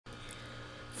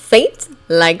Fate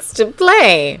Likes to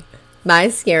Play by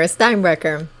Sierra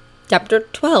Steinbrecher. Chapter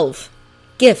 12.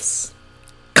 Gifts.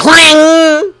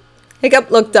 Clang! Hiccup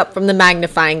looked up from the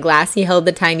magnifying glass he held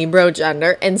the tiny brooch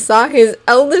under and saw his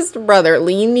eldest brother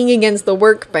leaning against the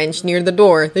workbench near the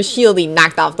door, the shield he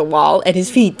knocked off the wall at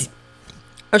his feet.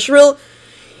 A shrill,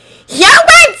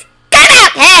 "Hubert, get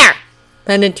out here!"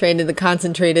 penetrated the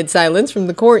concentrated silence from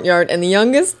the courtyard, and the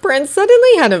youngest prince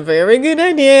suddenly had a very good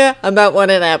idea about what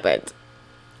had happened.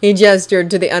 He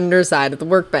gestured to the underside of the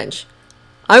workbench.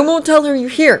 "I won't tell her you're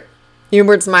here."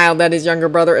 Hubert smiled at his younger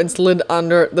brother and slid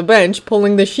under the bench,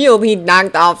 pulling the shield he'd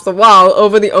knocked off the wall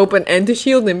over the open end to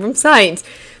shield him from sight.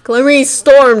 Clarice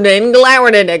stormed in,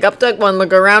 glowered at Hiccup, took one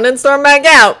look around, and stormed back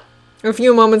out. A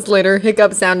few moments later,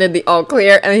 Hiccup sounded the all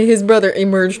clear, and his brother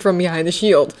emerged from behind the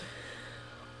shield.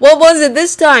 "What was it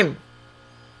this time?"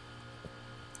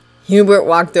 Hubert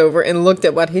walked over and looked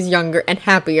at what his younger and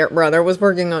happier brother was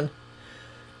working on.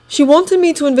 "She wanted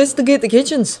me to investigate the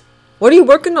kitchens. What are you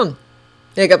working on?"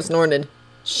 Hiccup snorted.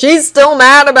 "She's still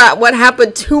mad about what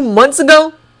happened 2 months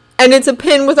ago? And it's a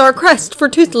pin with our crest for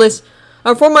Toothless.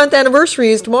 Our 4-month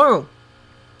anniversary is tomorrow."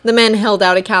 The man held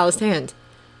out a calloused hand.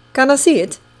 "Can I see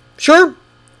it?" "Sure."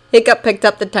 Hiccup picked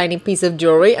up the tiny piece of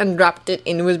jewelry and dropped it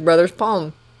into his brother's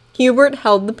palm. Hubert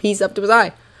held the piece up to his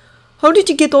eye. "How did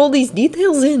you get all these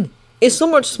details in? It's so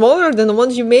much smaller than the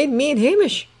ones you made me and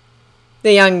Hamish."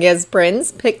 The youngest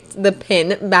prince picked the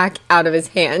pin back out of his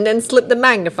hand and slipped the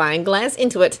magnifying glass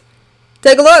into it.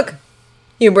 "Take a look."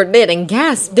 Hubert did and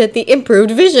gasped at the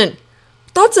improved vision.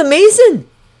 "That's amazing!"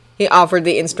 He offered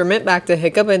the instrument back to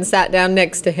Hiccup and sat down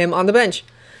next to him on the bench.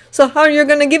 "So how are you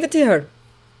going to give it to her?"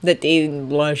 The teen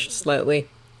blushed slightly.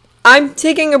 "I'm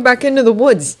taking her back into the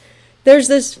woods. There's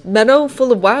this meadow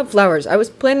full of wildflowers. I was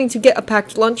planning to get a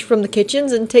packed lunch from the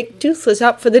kitchens and take Toothless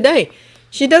out for the day.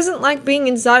 She doesn't like being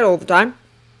inside all the time."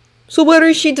 "So where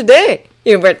is she today?"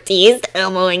 Hubert teased,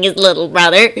 elbowing his little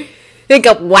brother.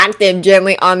 Hiccup whacked him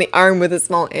gently on the arm with a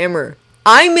small hammer.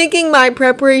 "I'm making my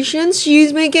preparations.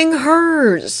 She's making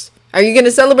hers. Are you going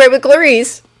to celebrate with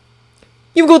Clarice?"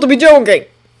 "You've got to be joking,"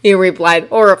 he replied,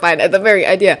 horrified at the very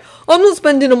idea. "I'm not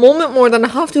spending a moment more than I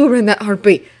have to around that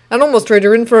harpy. I'd almost trade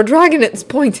her in for a dragon at this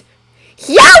point."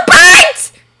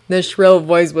 "Hubert!" The shrill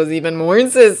voice was even more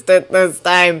insistent this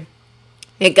time.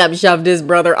 Hiccup shoved his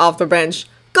brother off the bench.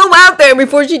 "Go out there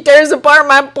before she tears apart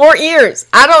my poor ears.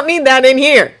 I don't need that in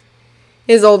here."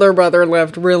 His older brother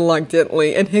left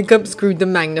reluctantly, and Hiccup screwed the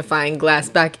magnifying glass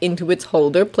back into its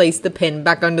holder, placed the pin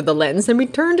back under the lens, and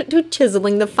returned to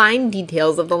chiseling the fine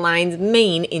details of the lion's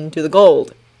mane into the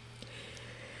gold.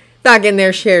 Back in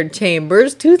their shared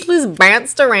chambers, Toothless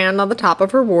bounced around on the top of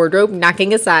her wardrobe,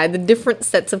 knocking aside the different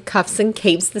sets of cuffs and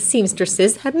capes the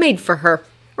seamstresses had made for her.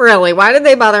 Really, why did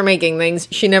they bother making things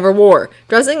she never wore?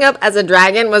 Dressing up as a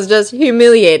dragon was just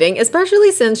humiliating,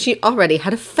 especially since she already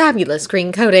had a fabulous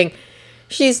green coating.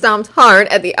 She stomped hard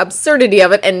at the absurdity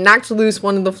of it and knocked loose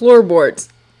one of the floorboards.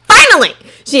 Finally,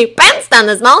 she pounced on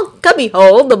the small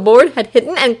cubbyhole the board had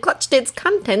hidden and clutched its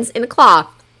contents in a claw.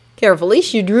 Carefully,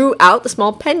 she drew out the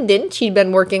small pendant she'd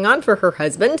been working on for her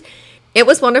husband. It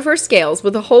was one of her scales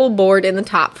with a hole bored in the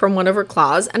top from one of her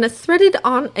claws and threaded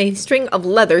on a string of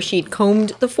leather she'd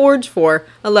combed the forge for,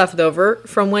 a leftover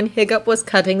from when Hiccup was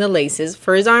cutting the laces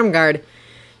for his arm guard.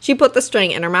 She put the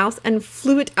string in her mouth and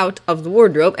flew it out of the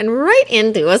wardrobe and right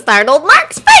into a startled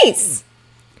Mark's face.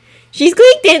 She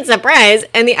squeaked in surprise,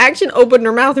 and the action opened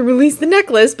her mouth and released the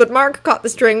necklace, but Mark caught the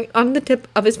string on the tip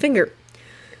of his finger.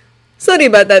 "Sorry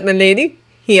about that, my lady,"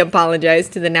 he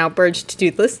apologized to the now perched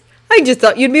Toothless. "I just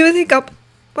thought you'd be with Hiccup.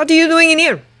 What are you doing in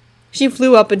here?" She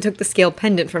flew up and took the scale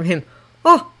pendant from him.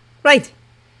 "Oh, right."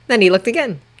 Then he looked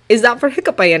again. "Is that for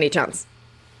Hiccup by any chance?"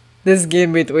 The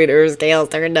skin between her scales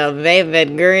turned a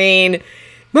vivid green.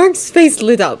 Mark's face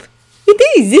lit up. "It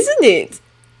is, isn't it?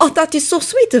 Oh, that is so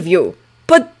sweet of you.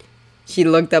 But," she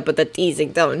looked up at the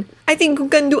teasing tone, "I think you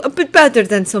can do a bit better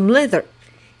than some leather."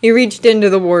 He reached into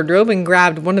the wardrobe and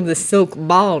grabbed one of the silk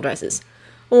ball dresses.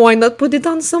 "Why not put it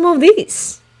on some of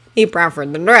these?" He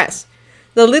proffered the dress.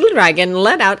 The little dragon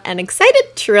let out an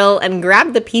excited trill and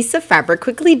grabbed the piece of fabric,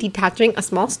 quickly detaching a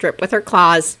small strip with her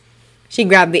claws. She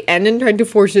grabbed the end and tried to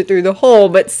force it through the hole,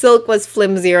 but silk was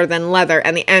flimsier than leather,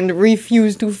 and the end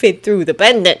refused to fit through the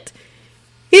pendant.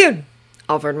 "Here,"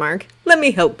 offered Mark. "Let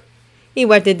me help." He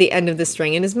wetted the end of the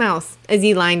string in his mouth. As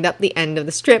he lined up the end of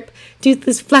the strip,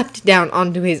 Toothless flapped down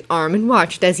onto his arm and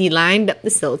watched as he lined up the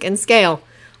silk and scale.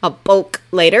 A bulk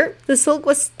later, the silk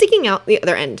was sticking out the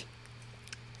other end.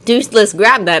 Toothless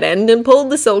grabbed that end and pulled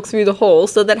the silk through the hole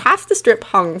so that half the strip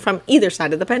hung from either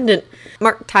side of the pendant.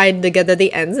 Mark tied together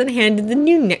the ends and handed the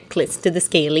new necklace to the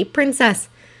scaly princess.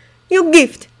 "Your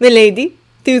gift, milady,"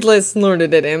 Toothless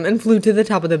snorted at him and flew to the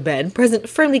top of the bed, present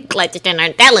firmly clutched in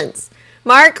our talons.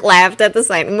 Mark laughed at the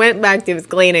sight and went back to his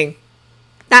cleaning.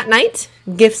 That night,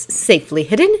 gifts safely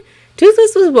hidden,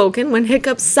 Toothless was woken when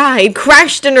Hiccup's side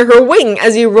crashed into her wing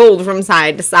as he rolled from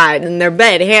side to side in their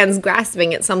bed, hands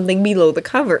grasping at something below the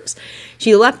covers.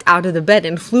 She leapt out of the bed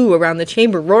and flew around the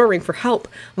chamber, roaring for help.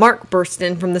 Mark burst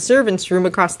in from the servants' room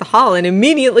across the hall and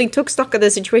immediately took stock of the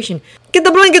situation. "Get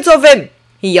the blankets off him!"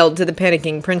 he yelled to the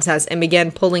panicking princess and began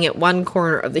pulling at one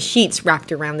corner of the sheets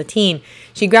wrapped around the teen.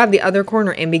 She grabbed the other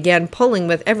corner and began pulling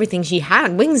with everything she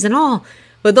had, wings and all.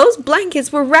 But those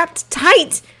blankets were wrapped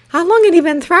tight. How long had he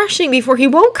been thrashing before he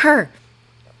woke her?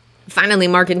 Finally,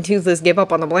 Mark and Toothless gave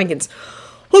up on the blankets.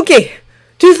 "Okay,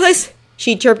 Toothless,"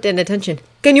 she chirped in attention.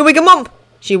 "Can you wake him up?"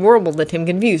 She warbled at him,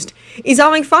 confused. "He's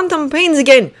having phantom pains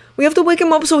again. We have to wake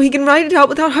him up so he can ride it out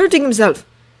without hurting himself."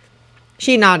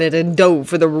 She nodded and dove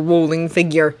for the rolling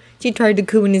figure. She tried to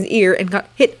coo in his ear and got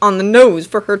hit on the nose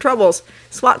for her troubles.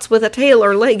 Swats with a tail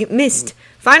or leg missed.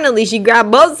 Finally, she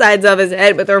grabbed both sides of his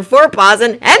head with her forepaws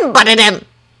and headbutted him.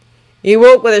 He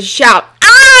woke with a shout.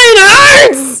 "Ah,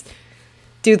 it hurts!"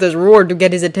 Toothless roared to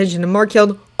get his attention, and Mark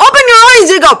yelled, "Open your eyes,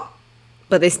 Hiccup!"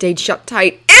 But they stayed shut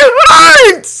tight. "It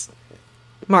hurts!"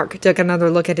 Mark took another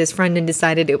look at his friend and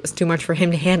decided it was too much for him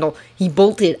to handle. He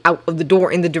bolted out of the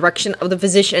door in the direction of the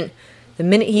physician. The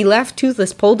minute he left,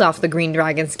 Toothless pulled off the green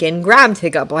dragon skin, grabbed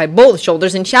Hiccup by both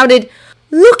shoulders, and shouted,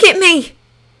 "Look at me!"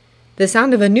 The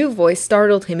sound of a new voice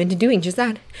startled him into doing just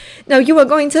that. "Now you are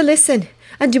going to listen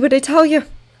and do what I tell you.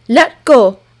 Let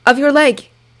go of your leg."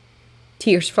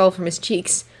 Tears fell from his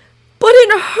cheeks. "But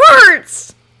it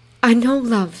hurts!" "I know,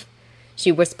 love,"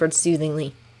 she whispered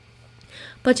soothingly.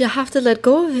 "But you have to let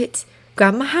go of it.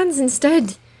 Grab my hands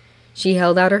instead." She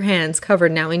held out her hands,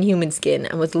 covered now in human skin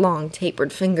and with long,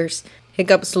 tapered fingers.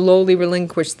 Hiccup slowly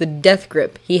relinquished the death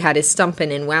grip he had his stump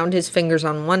in and wound his fingers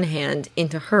on one hand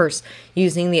into hers,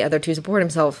 using the other to support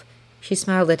himself. She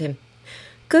smiled at him.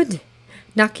 "Good.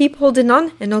 Now keep holding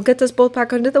on, and I'll get us both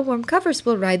back under the warm covers.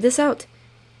 We'll ride this out."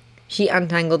 She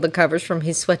untangled the covers from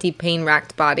his sweaty,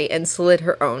 pain-racked body and slid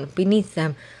her own beneath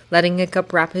them, letting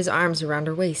Hiccup wrap his arms around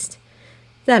her waist.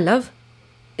 "There, love.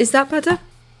 Is that better?"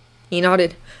 He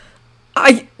nodded.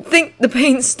 "I think the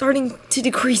pain's starting to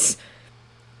decrease."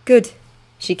 "Good."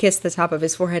 She kissed the top of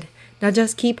his forehead. "Now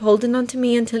just keep holding on to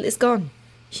me until it's gone."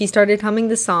 She started humming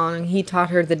the song he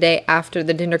taught her the day after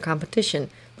the dinner competition,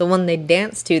 the one they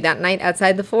danced to that night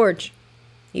outside the forge.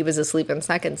 He was asleep in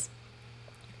seconds.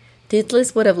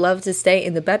 Toothless would have loved to stay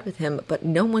in the bed with him, but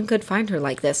no one could find her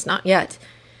like this, not yet.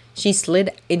 She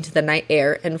slid into the night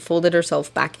air and folded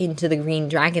herself back into the green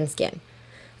dragon skin.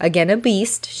 Again a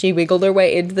beast, she wiggled her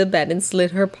way into the bed and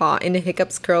slid her paw into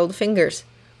Hiccup's curled fingers.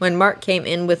 When Mark came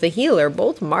in with a healer,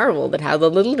 both marveled at how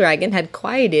the little dragon had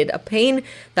quieted a pain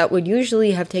that would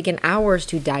usually have taken hours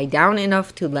to die down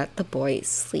enough to let the boy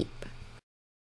sleep.